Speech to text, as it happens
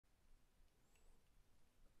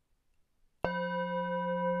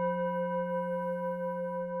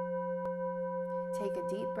take a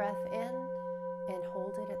deep breath in and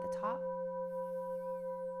hold it at the top.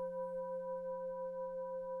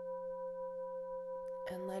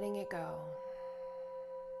 And letting it go.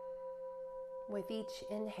 With each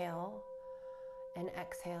inhale and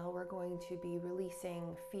exhale, we're going to be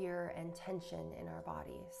releasing fear and tension in our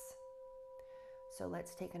bodies. So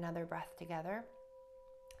let's take another breath together.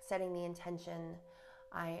 Setting the intention,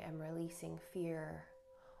 I am releasing fear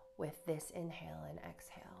with this inhale and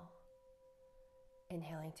exhale.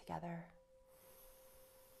 Inhaling together.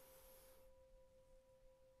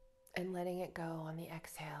 And letting it go on the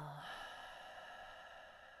exhale.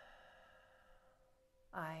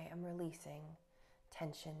 I am releasing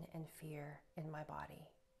tension and fear in my body.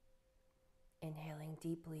 Inhaling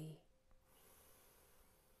deeply.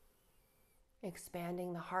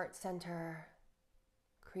 Expanding the heart center,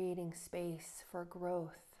 creating space for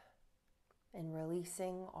growth, and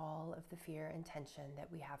releasing all of the fear and tension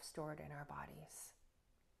that we have stored in our bodies.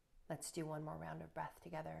 Let's do one more round of breath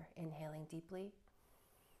together. Inhaling deeply.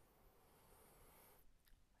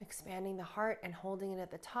 Expanding the heart and holding it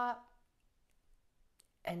at the top,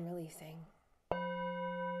 and releasing.